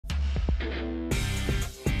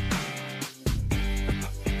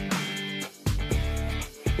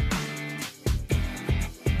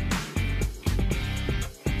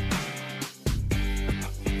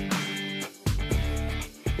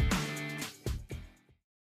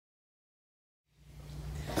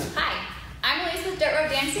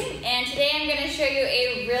and today I'm going to show you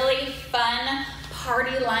a really fun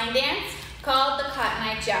party line dance called the Cotton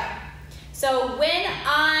Eye Joe. So when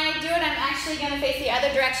I do it, I'm actually going to face the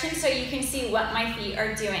other direction so you can see what my feet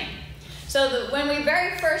are doing. So when we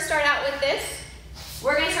very first start out with this,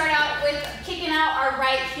 we're going to start out with kicking out our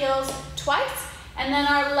right heels twice and then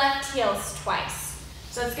our left heels twice.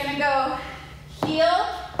 So it's going to go heel,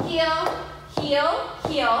 heel, heel,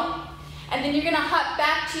 heel, and then you're going to hop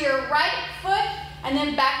back to your right foot and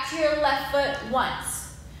then back to your left foot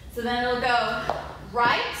once. So then it'll go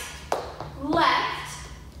right, left,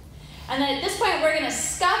 and then at this point we're going to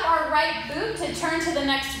scuff our right boot to turn to the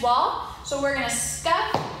next wall. So we're going to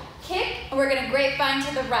scuff, kick, and we're going to grapevine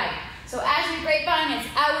to the right. So as you grapevine, it's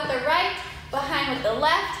out with the right, behind with the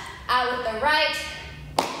left, out with the right,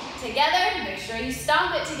 together. Make sure you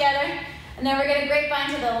stomp it together. And then we're going to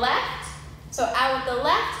grapevine to the left. So out with the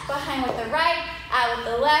left, behind with the right, out with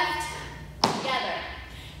the left, together.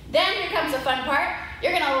 Then here comes the fun part.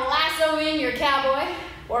 You're going to lasso in your cowboy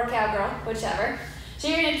or cowgirl, whichever. So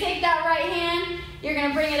you're going to take that right hand, you're going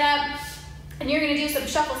to bring it up, and you're going to do some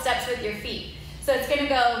shuffle steps with your feet. So it's going to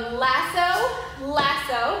go lasso,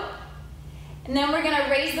 lasso, and then we're going to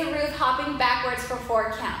raise the roof, hopping backwards for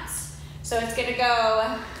 4 counts. So it's going to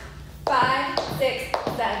go 5, 6,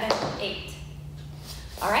 7, 8.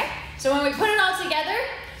 All right? So when we put it all together,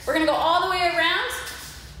 we're going to go all the way around.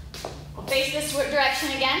 We'll face this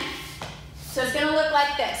direction again. So it's going to look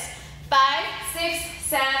like this. 5, 6,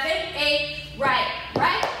 7, 8, right,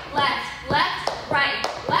 right, left, left, right,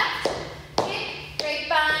 left, kick,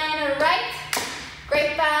 grapevine, right,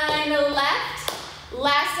 grapevine, left,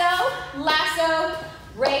 lasso, lasso,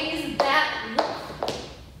 raise that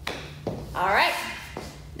roof. All right,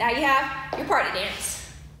 now you have your party dance.